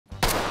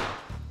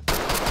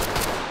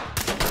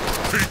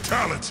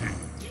Fatality.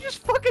 Did you just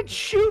fucking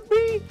shoot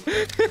me?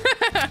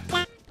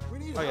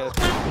 Oh yeah.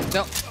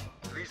 No.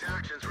 These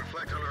actions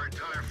reflect on our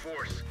entire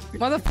force.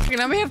 Motherfucking,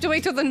 I may have to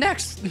wait till the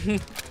next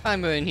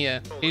time we're in here.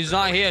 He's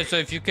not here, so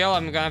if you kill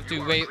him, I'm gonna have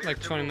to wait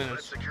like 20 Let's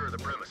minutes. secure the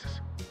premises.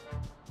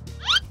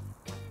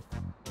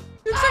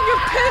 Looks like you're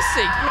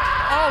pissing.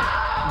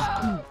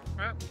 Oh.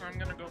 Well, I'm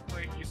gonna go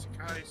play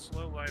Isekai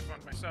Slow Life on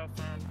my cell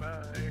phone.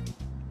 Bye.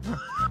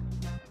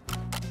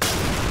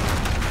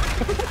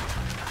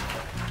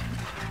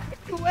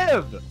 You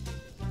live.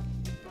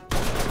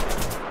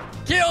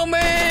 Kill me!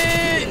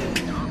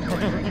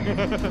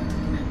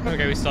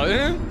 Okay, we started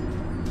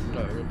him.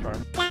 No, you're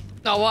trying.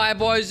 Alright,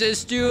 boys,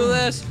 let's do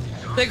this.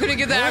 They couldn't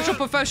get the actual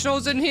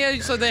professionals in here,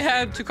 so they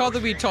had to call the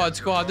retard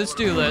squad. Let's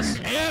do this.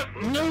 Yep,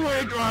 new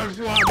retard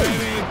squad,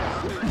 baby.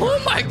 Oh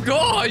my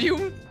god,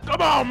 you.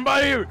 Come on,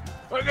 buddy.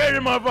 Okay, you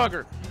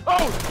motherfucker.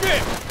 Oh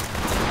shit.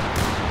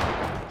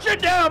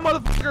 Sit down,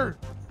 motherfucker.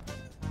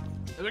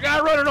 There's a guy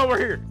running over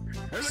here.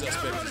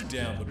 Suspect is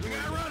down, but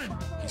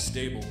he's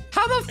stable.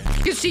 How the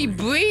f is he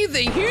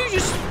breathing? You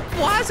just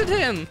blasted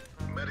him.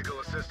 Medical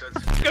assistance.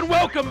 Fucking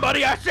welcome,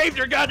 buddy. I saved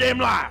your goddamn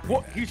life.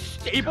 What? He's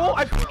stable?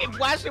 I fucking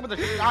blasted him with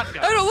a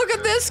shotgun. Oh no, look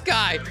at this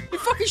guy. He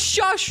fucking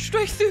shot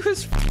straight through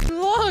his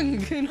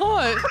lung and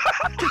heart.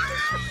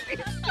 He's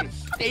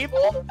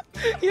stable?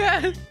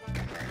 Yeah.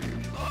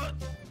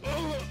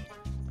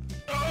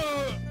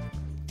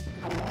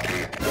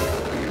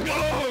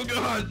 Oh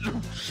god!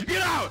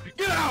 Get out!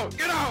 Get out!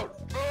 Get out!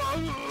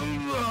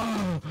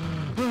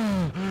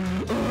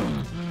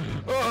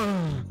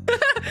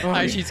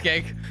 Hi,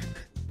 cheesecake.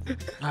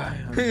 Hi.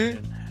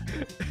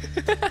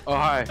 Oh,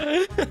 hi.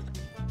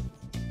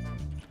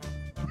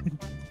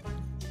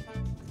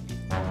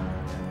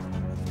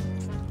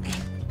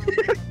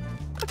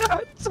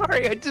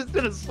 Sorry, I just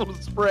did a little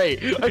spray.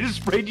 I just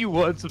sprayed you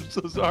once. I'm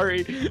so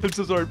sorry. I'm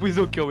so sorry. Please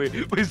don't kill me.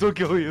 Please don't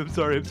kill me. I'm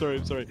sorry. I'm sorry.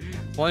 I'm sorry.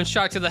 One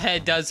shot to the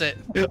head does it.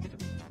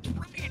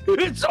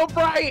 It's so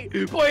bright.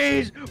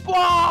 Please.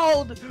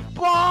 Bald.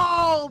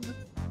 Bald.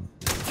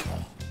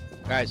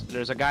 Guys,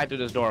 there's a guy through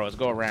this door. Let's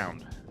go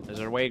around. Is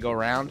there a way to go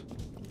around?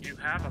 You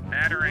have a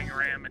battering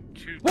ram and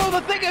 2. Well,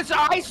 the thing is,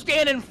 I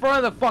stand in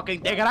front of the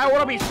fucking thing and I want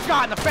to be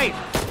shot in the face.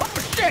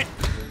 Oh, shit.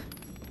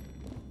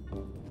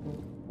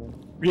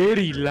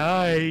 Pretty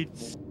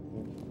lights.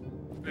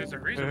 There's a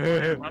reason why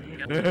I love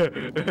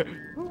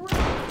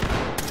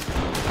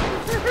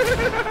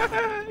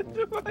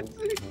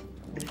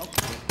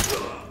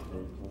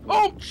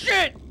Oh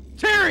shit!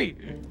 Terry!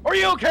 Are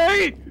you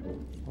okay?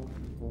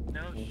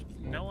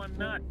 No, I'm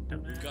not.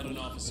 Dumbass. Got an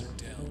officer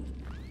down.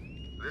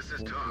 This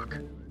is talk.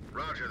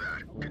 Roger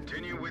that.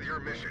 Continue with your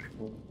mission.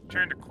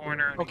 Turned a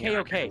corner. And Okay,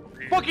 okay.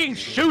 Fucking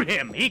shoot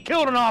him! He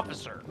killed an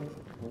officer!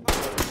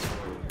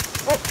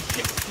 Oh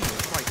shit!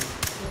 Jesus Christ.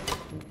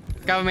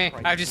 Cover me.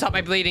 I just stopped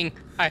my bleeding.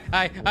 I.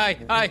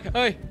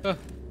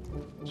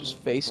 Just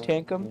face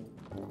tank him?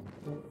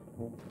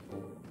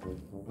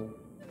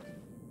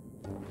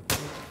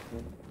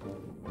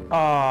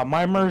 Ah,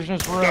 my immersion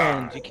is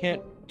ruined. You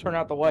can't turn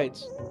out the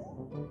lights.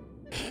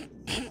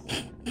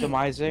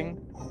 Demising.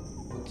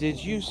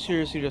 Did you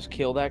seriously just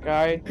kill that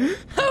guy?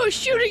 I was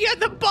shooting at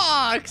the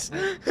box.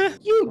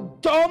 You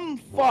dumb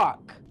fuck!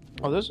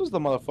 Oh, this was the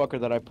motherfucker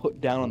that I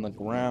put down on the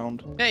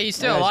ground. Hey, he's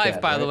still Nice alive, guy,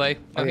 by the right?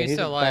 way. Oh, he's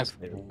still alive.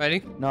 fascinating.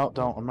 Ready? No,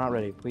 don't. I'm not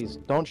ready. Please,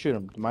 don't shoot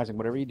him. Demising,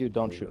 whatever you do,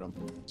 don't shoot him.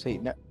 See,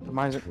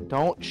 Demising,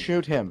 don't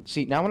shoot him.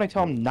 See, now when I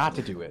tell him not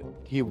to do it,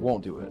 he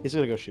won't do it. He's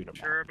gonna go shoot him.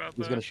 Sure about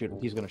He's that? gonna shoot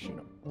him. He's gonna shoot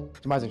him.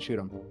 Demising, shoot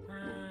him.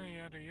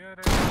 Yada,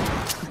 yada.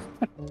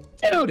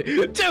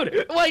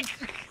 Dude, like,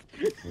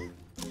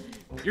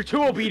 you're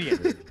too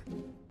obedient.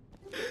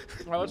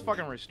 Alright, let's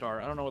fucking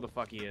restart. I don't know what the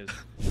fuck he is.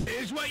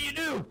 It's what you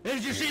do.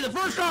 As you see the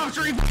first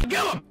officer, you fucking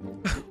kill him.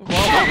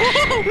 Whoa.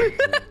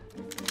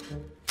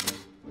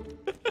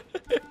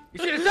 You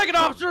see the second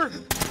officer, and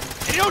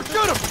you don't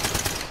shoot him.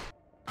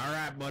 All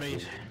right,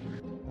 buddies.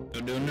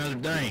 Go do another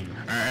thing.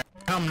 All right,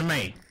 come to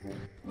me.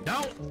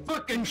 Don't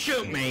fucking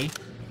shoot me.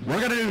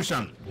 We're gonna do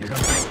something. You're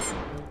gonna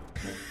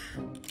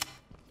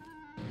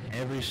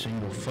every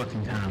single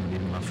fucking time, these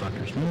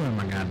motherfuckers. Move out of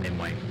my goddamn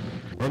way.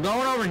 We're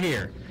going over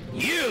here.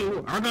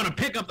 You are gonna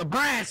pick up the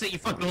brass that you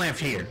fucking left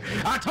here.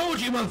 I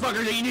told you,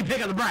 motherfuckers, that you need to pick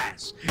up the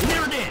brass. You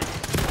never did.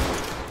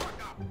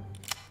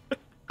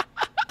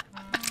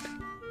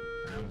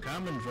 I'm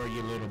coming for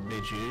you, little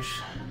bitches.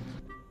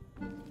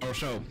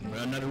 Also,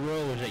 another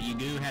rule is that you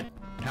do have to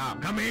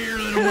talk. Come here,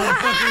 little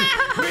motherfucker.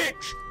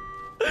 Bitch.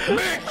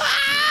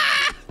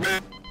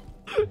 Bitch.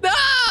 No!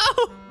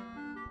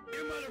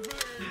 You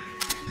motherfucker.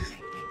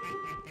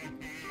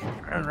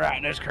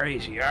 Alright, that's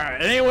crazy.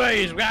 Alright,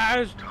 anyways,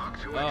 guys. Talk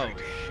to Oh, entry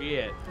team.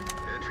 shit.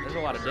 Entry There's a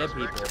team lot of dead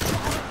suspect. people.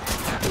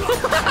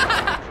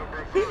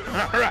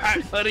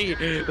 Alright, buddy.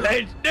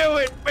 Let's do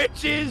it,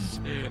 bitches.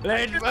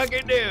 Let's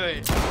fucking do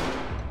it.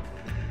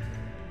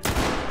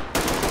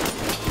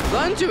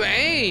 Learn to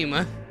aim.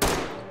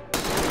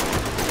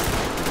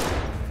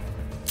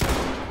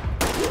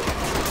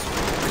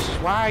 This is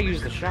why I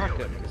use the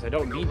shotgun, because I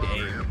don't need to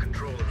aim. Have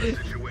control of the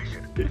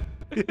situation.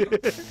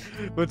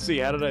 Let's see,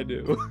 how did I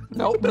do?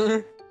 Nope.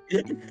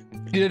 You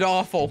did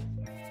awful.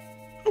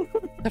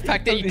 The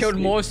fact that you killed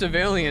more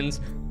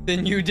civilians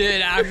than you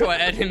did actual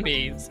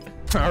enemies.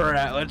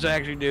 Alright, let's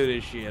actually do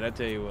this shit. I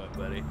tell you what,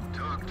 buddy.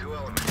 Talk to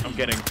element. I'm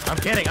kidding. I'm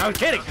kidding. I was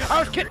kidding. I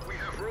was kidding. We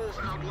have rules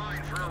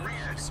outlined for a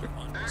reason.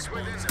 Act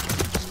within them.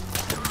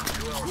 Talk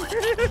to element.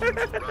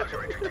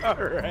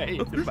 Roger, Alright.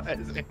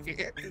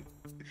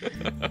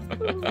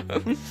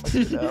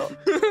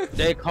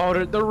 They called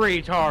it the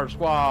retard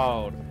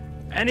squad.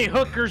 Any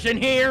hookers in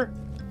here?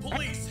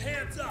 Police,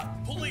 hands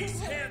up! Police,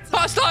 hands up!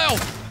 Hostile!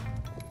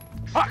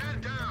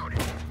 Stand down.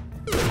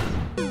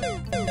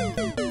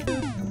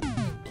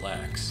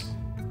 Relax.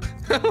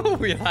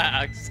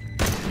 Relax.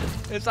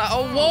 It's like,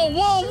 oh, whoa,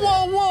 whoa,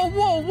 whoa, whoa,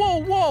 whoa, whoa,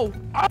 whoa.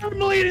 I'm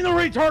leading the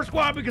retard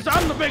squad because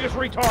I'm the biggest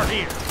retard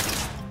here.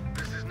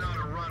 This is not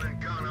a run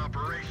and gun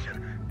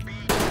operation. Be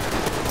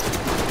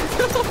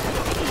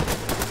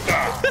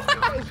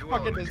I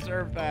fucking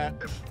deserve that.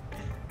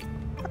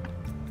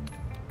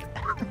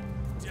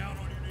 Down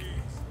on your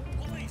knees.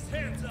 Police,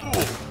 hands up!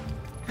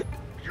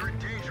 You're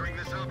endangering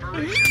this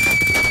operation.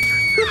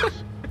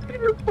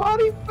 Your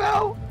body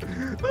fell.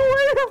 The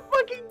way her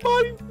fucking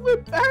body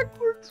flipped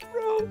backwards,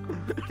 bro.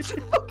 She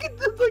fucking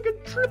did like a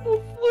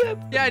triple flip.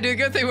 Yeah, dude,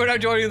 good thing we're not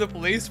joining the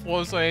police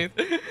force or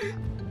anything.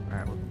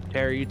 Alright, well,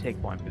 Terry, you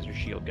take one because you're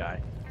shield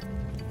guy.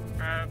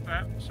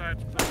 That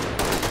side's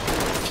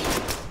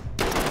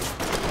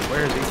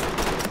Where is he?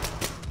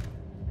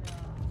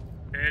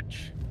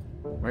 bitch.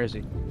 Where is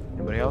he?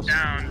 Anybody else?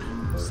 Down.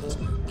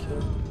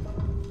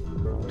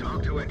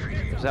 Talk to entry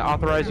team. Is that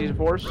authorized use of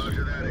force?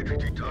 Roger that, entry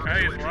team. Talk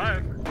Hey, to he's entry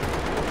alive.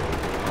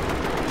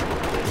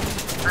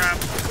 Crap.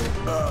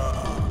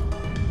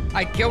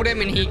 I killed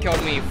him and he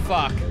killed me.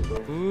 Fuck.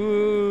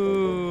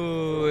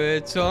 Ooh,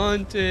 it's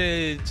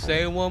haunted.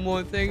 Say one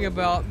more thing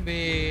about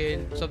me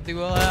and something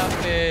will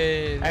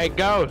happen. Hey,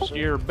 Ghost,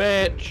 you're a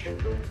bitch.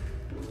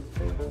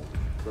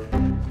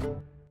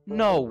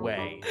 No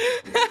way.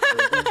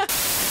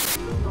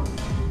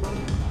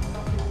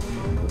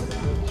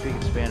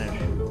 Speaking Spanish.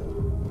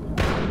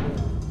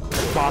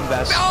 Bomb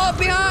vest. Oh,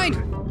 behind!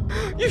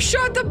 You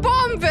shot the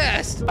bomb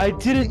vest! I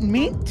didn't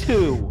mean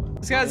to.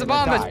 This guy's a I'm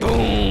bomb gonna vest.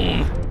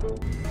 Boom!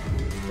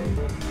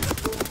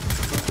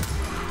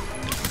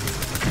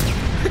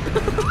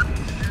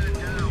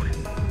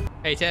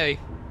 Hey, Terry.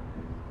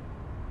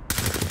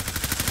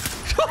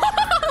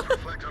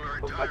 Reflect on our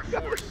entire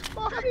force.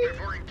 Think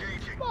before engaging.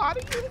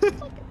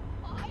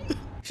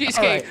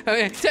 Cheesecake.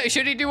 Okay, Terry,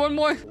 should he do one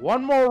more?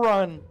 One more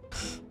run,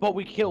 but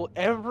we kill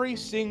every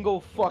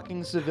single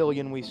fucking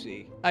civilian we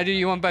see. I do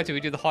you one better. We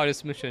do the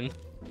hardest mission.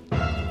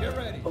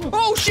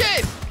 Oh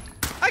shit!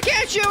 I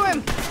can't shoot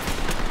him!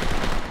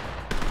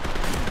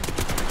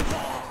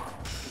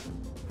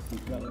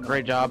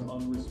 Great job.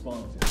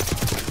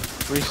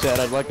 Reset.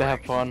 I'd like to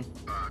have fun.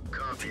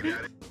 Copy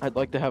that. I'd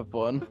like to have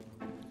fun.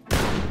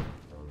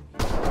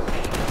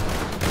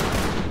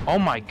 Oh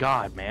my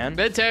god, man.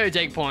 Bet Terry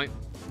take point.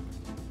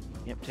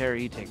 Yep,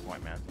 Terry, you take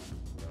point, man.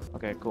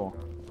 Okay, cool.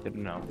 Good to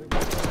know.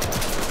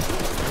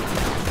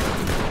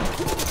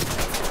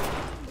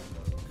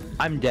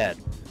 I'm dead.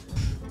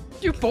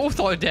 You both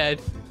are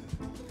dead.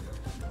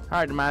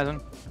 Alright,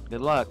 Demazen.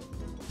 Good luck.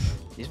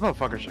 These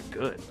motherfuckers are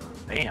good.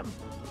 Damn.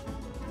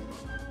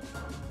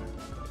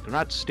 They're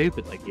not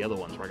stupid like the other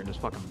ones where I can just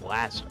fucking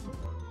blast them.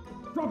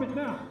 Drop it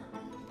now.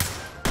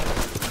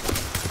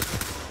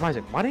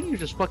 Demazen, why didn't you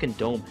just fucking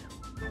dome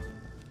him?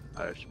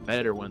 It's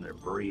better when they're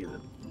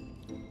breathing.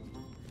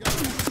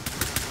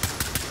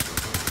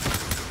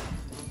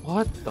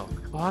 What the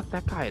fuck?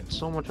 That guy had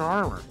so much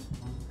armor.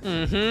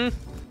 Mm-hmm.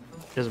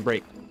 Doesn't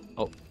break.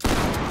 Oh.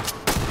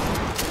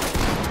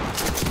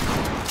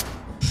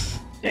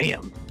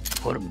 Damn.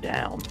 Put him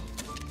down.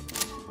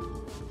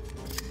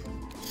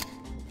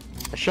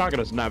 A shotgun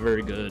is not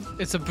very good.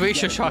 It's a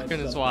breacher shotgun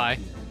is why.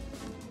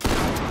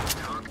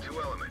 Talk to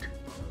element.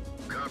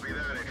 Copy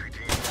that, entry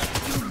team.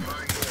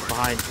 Notifying force.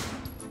 Behind.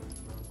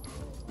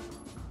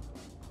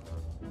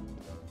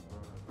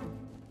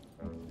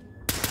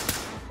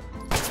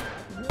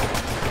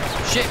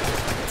 Shit.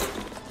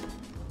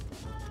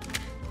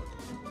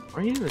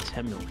 Why are you using the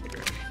 10mm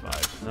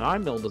MP5? The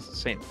 9mm does the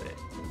same thing.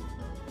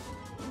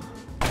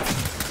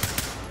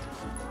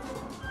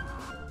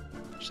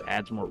 Just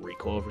adds more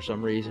recoil for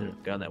some reason. A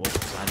gun that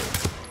wasn't designed to,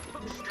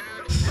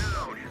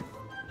 Stand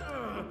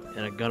down.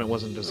 and a gun that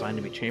wasn't designed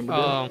to be chambered.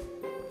 Oh.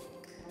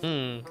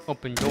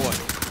 Open door.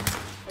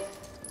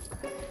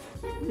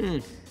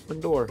 Open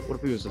door. What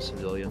if he was a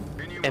civilian?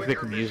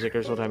 Epic music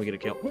or sometime we get a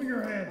kill. Put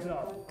your hands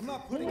up. I'm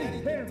not putting Police,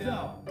 anything hands down.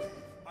 up.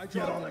 I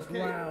Get on the dropped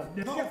ground.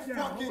 No Get down.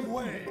 fucking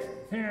way.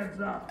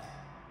 Hands up.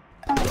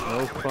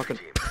 No fucking.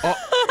 Oh!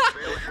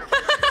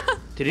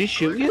 Did he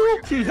shoot you?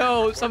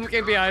 No, someone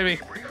came behind me.